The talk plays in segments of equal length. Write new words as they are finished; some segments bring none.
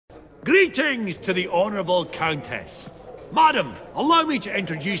Greetings to the Honourable Countess. Madam, allow me to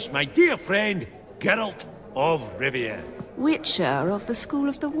introduce my dear friend, Geralt of Rivia. Witcher of the School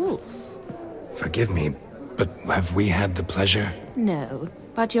of the Wolf. Forgive me, but have we had the pleasure? No,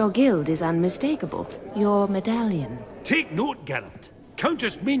 but your guild is unmistakable. Your medallion. Take note, Geralt.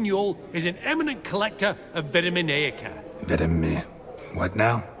 Countess Mignole is an eminent collector of Vesermir. Vesermir. What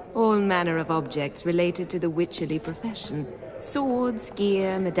now? All manner of objects related to the witcherly profession. Swords,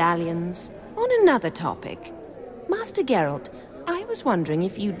 gear, medallions. On another topic, Master Geralt, I was wondering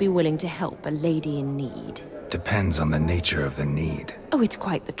if you'd be willing to help a lady in need. Depends on the nature of the need. Oh, it's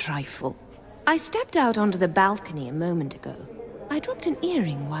quite the trifle. I stepped out onto the balcony a moment ago. I dropped an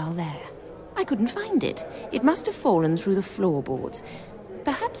earring while there. I couldn't find it. It must have fallen through the floorboards.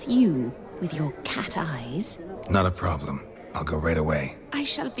 Perhaps you, with your cat eyes... Not a problem. I'll go right away. I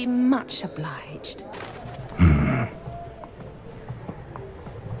shall be much obliged.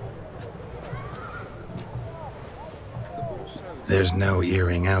 There's no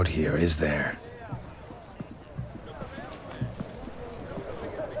earring out here, is there?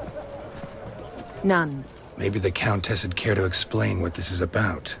 None. Maybe the Countess would care to explain what this is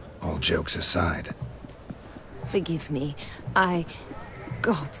about, all jokes aside. Forgive me.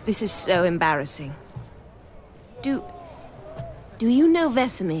 God, this is so embarrassing. Do you know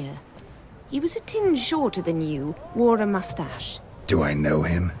Vesermir? He was a tinge shorter than you, wore a mustache. Do I know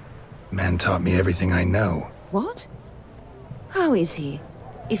him? Man taught me everything I know. What? How is he,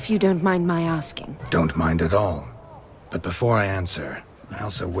 if you don't mind my asking? Don't mind at all. But before I answer, I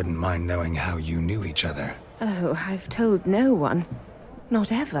also wouldn't mind knowing how you knew each other. Oh, I've told no one.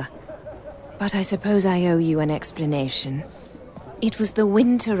 Not ever. But I suppose I owe you an explanation. It was the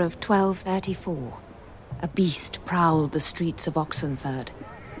winter of 1234. A beast prowled the streets of Oxenford.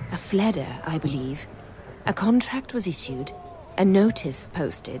 A fledder, I believe. A contract was issued, a notice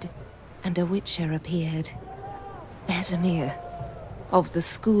posted, and a witcher appeared. Vesermir, of the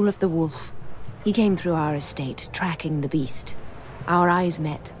School of the Wolf. He came through our estate, tracking the beast. Our eyes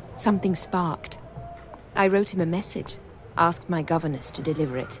met. Something sparked. I wrote him a message, asked my governess to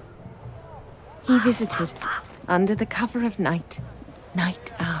deliver it. He visited, under the cover of night,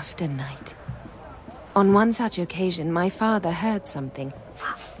 night after night. On one such occasion, my father heard something.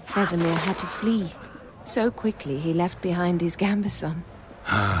 Vesermir had to flee. So quickly he left behind his gambeson.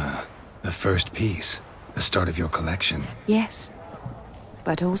 Ah, the first piece. The start of your collection. Yes,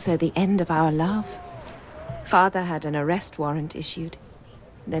 but also the end of our love. Father had an arrest warrant issued,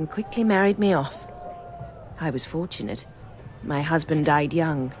 then quickly married me off. I was fortunate. My husband died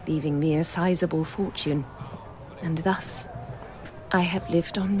young, leaving me a sizable fortune. And thus, I have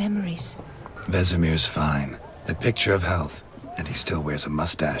lived on memories. Vesermir's fine. The picture of health. And he still wears a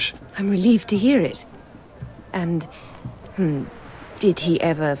mustache. I'm relieved to hear it. And, did he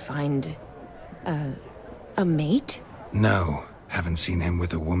ever find... a mate? No. Haven't seen him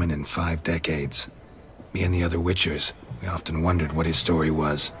with a woman in 5 decades. Me and the other Witchers, we often wondered what his story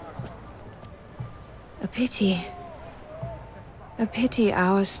was. A pity. A pity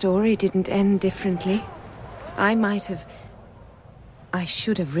our story didn't end differently. I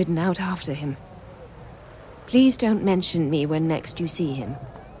should have ridden out after him. Please don't mention me when next you see him.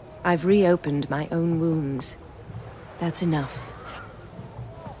 I've reopened my own wounds. That's enough.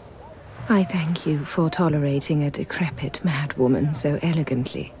 I thank you for tolerating a decrepit madwoman so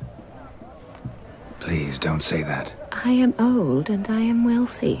elegantly. Please don't say that. I am old and I am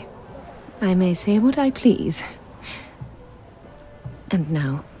wealthy. I may say what I please. And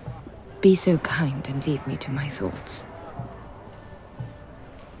now, be so kind and leave me to my thoughts.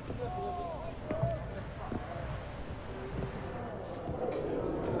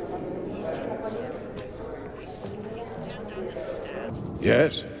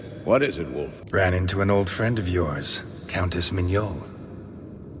 Yes? What is it, Wolf? Ran into an old friend of yours, Countess Mignole.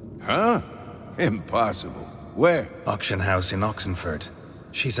 Huh? Impossible. Where? Auction house in Oxenford.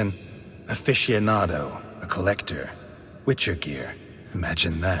 She's an aficionado, a collector. Witcher gear.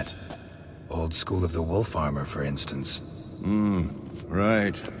 Imagine that. Old School of the Wolf armor, for instance.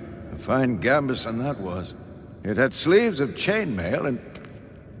 Right. A fine gambeson that was. It had sleeves of chainmail and...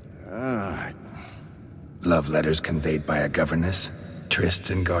 Love letters conveyed by a governess.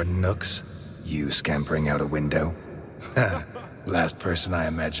 Trysts in garden nooks. You scampering out a window. Last person I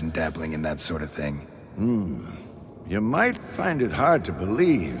imagined dabbling in that sort of thing. You might find it hard to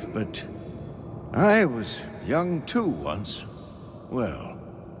believe, but... I was young too once. Well,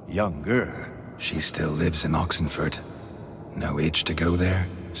 younger. She still lives in Oxenford. No age to go there?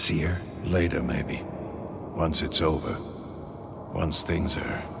 See her? Later, maybe. Once it's over. Once things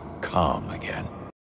are calm again.